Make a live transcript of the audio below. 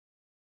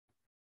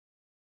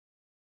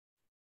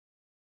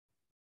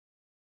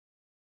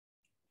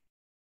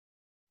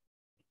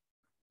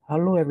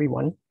Hello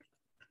everyone.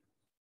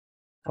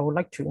 I would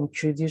like to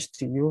introduce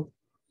to you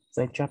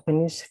the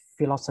Japanese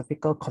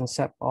philosophical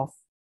concept of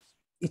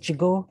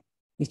Ichi-go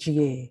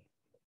Ichi-e.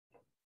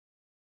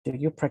 Do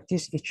you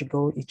practice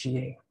Ichi-go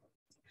Ichi-e?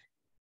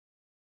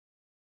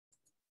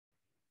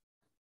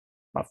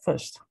 But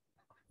first,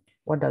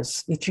 what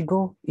does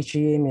Ichi-go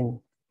Ichi-e mean?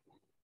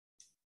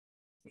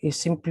 It's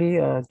simply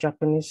a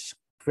Japanese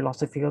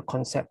philosophical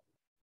concept,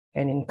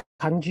 and in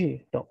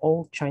kanji, the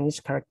old Chinese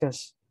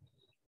characters,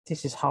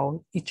 this is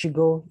how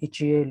Ichi-go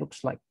Ichi-e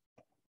looks like.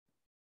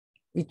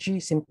 Ichi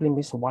simply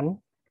means one,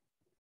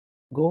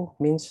 go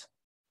means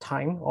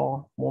time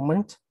or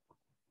moment,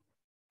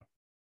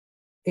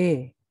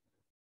 A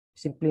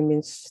simply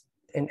means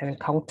an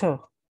encounter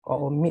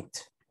or a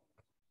meet.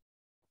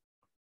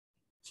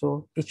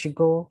 So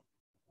Ichi-go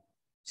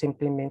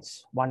simply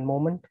means one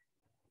moment.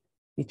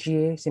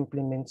 Ichi-e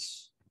simply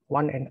means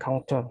one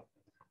encounter.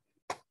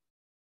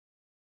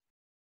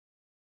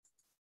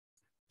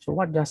 So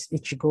what does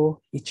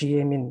Ichi-go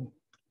Ichi-e mean?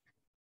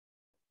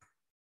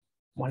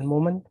 One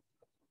moment,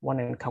 one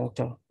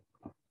encounter.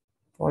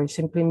 Or it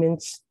simply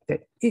means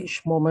that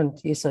each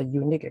moment is a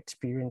unique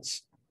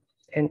experience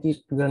and it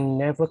will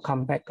never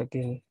come back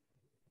again.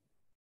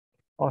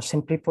 Or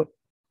simply put,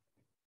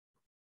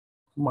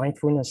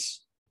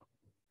 mindfulness.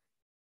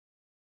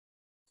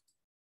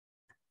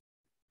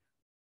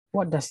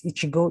 What does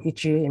Ichi-go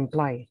Ichi-e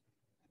imply?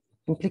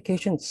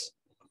 Implications.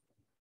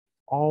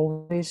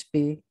 Always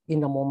be in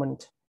the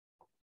moment.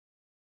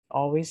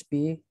 Always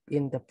be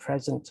in the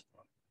present.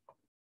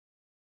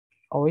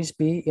 Always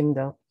be in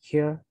the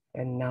here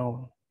and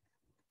now.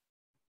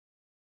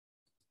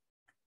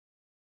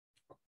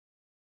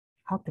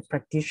 How to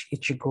practice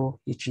Ichi-go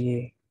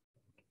Ichi-e?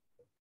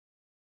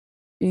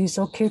 It is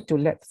okay to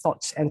let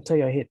thoughts enter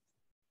your head,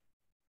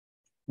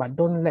 but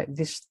don't let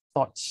these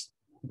thoughts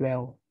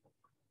dwell.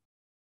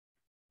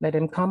 Let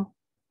them come,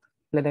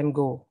 let them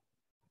go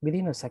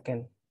within a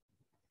second.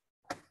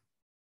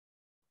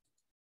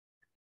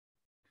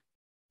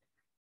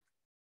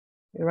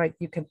 Right,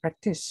 you can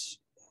practice.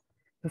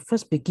 You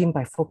first begin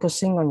by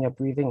focusing on your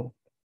breathing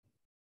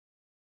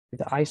with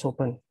the eyes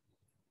open.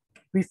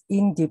 Breathe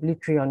in deeply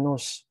through your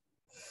nose.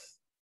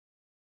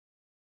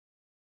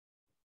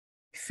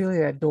 Feel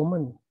your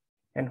abdomen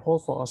and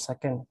hold for a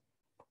second.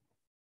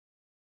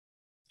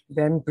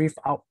 Then breathe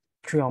out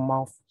through your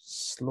mouth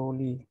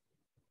slowly.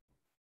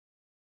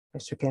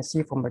 As you can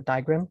see from the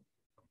diagram,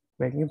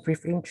 when you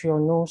breathe in through your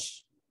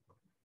nose,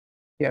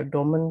 the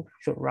abdomen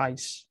should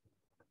rise.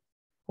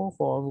 Hold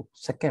for a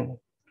second.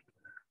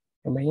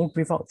 And when you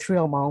breathe out through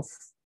your mouth,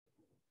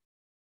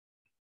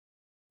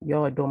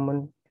 your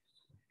abdomen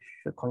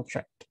should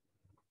contract.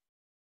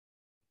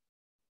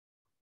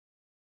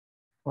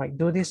 Right,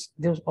 do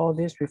all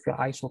this with your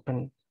eyes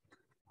open.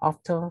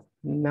 After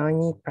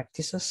many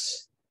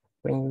practices,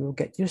 when you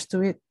get used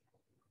to it,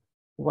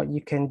 what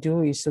you can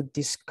do is to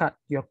discard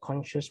your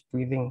conscious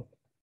breathing,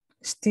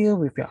 still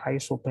with your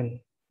eyes open.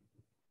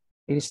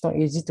 It is not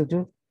easy to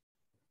do,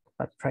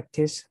 but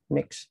practice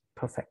makes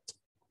perfect.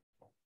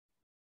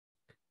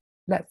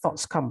 Let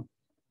thoughts come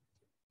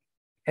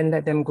and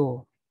let them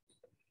go.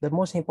 The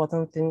most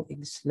important thing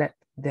is let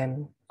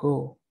them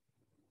go.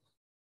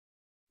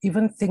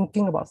 Even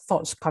thinking about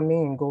thoughts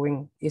coming and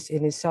going is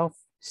in itself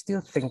still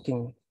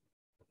thinking.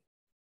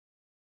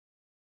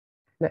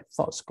 Let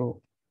thoughts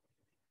go.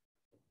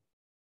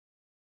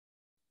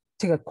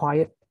 Take a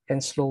quiet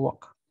and slow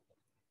walk.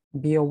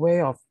 Be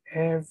aware of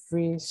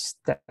every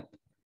step,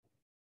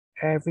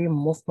 every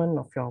movement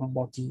of your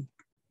body.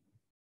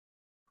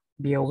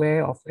 Be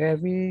aware of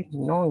every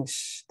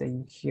noise that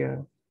you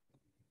hear.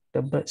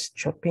 The birds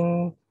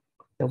chirping,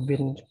 the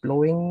wind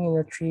blowing in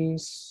the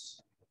trees,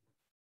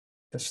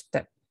 the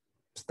steps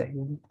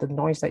the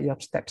noise that your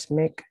steps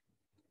make.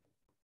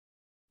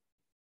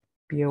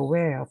 Be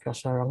aware of your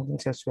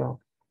surroundings as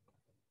well,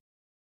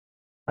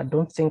 but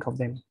don't think of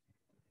them.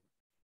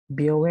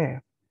 Be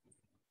aware,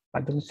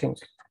 but don't think.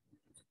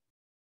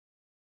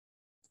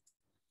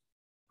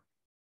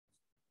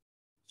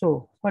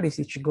 So what is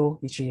Ichi-go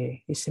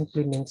Ichi-e? It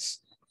simply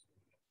means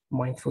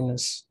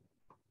mindfulness.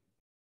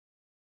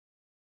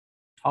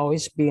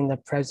 Always be in the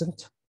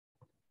present.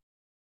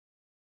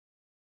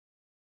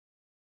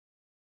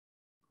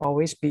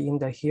 Always be in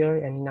the here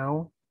and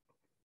now.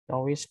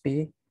 Always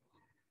be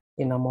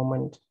in a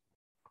moment.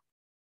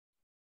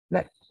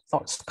 Let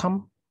thoughts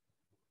come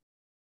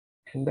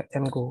and let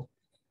them go.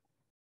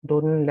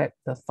 Don't let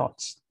the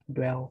thoughts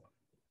dwell.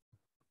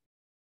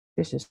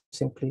 This is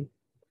simply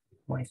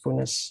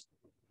mindfulness.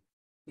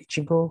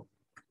 Ichi-go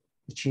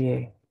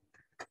Ichi-e.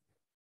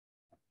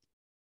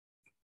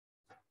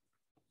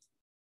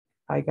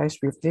 Hi guys,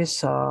 with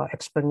this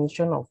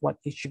explanation of what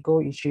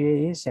Ichi-go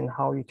Ichi-e is and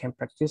how you can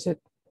practice it,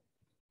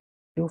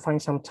 do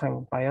find some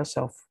time by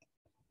yourself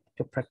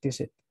to practice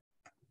it.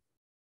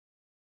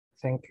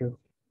 Thank you.